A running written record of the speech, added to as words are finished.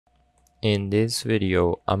In this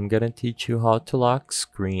video, I'm gonna teach you how to lock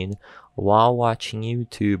screen while watching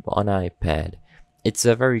YouTube on iPad. It's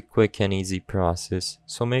a very quick and easy process,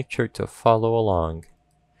 so make sure to follow along.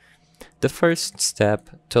 The first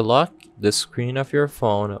step to lock the screen of your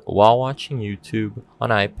phone while watching YouTube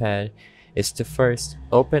on iPad is to first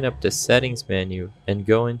open up the settings menu and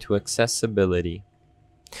go into accessibility.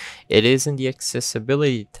 It is in the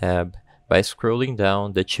Accessibility tab by scrolling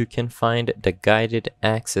down that you can find the Guided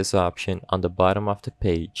Access option on the bottom of the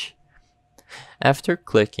page. After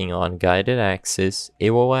clicking on Guided Access,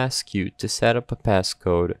 it will ask you to set up a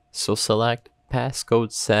passcode, so select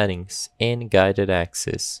Passcode Settings in Guided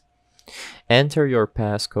Access. Enter your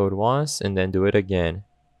passcode once and then do it again.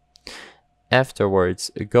 Afterwards,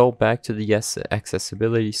 go back to the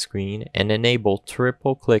accessibility screen and enable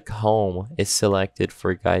triple click home is selected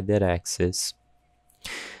for guided access.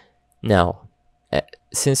 Now,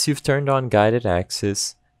 since you've turned on guided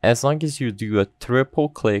access, as long as you do a triple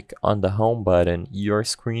click on the home button, your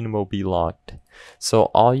screen will be locked. So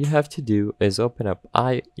all you have to do is open up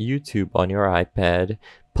YouTube on your iPad,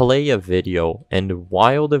 play a video, and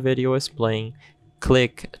while the video is playing,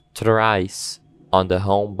 click thrice on the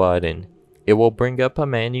home button. It will bring up a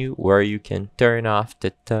menu where you can turn off the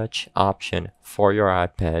touch option for your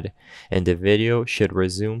iPad, and the video should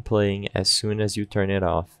resume playing as soon as you turn it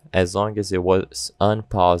off, as long as it was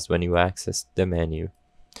unpaused when you accessed the menu.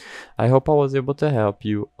 I hope I was able to help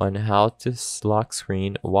you on how to lock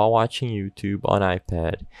screen while watching YouTube on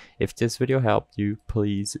iPad. If this video helped you,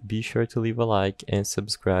 please be sure to leave a like and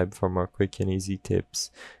subscribe for more quick and easy tips.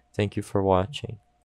 Thank you for watching.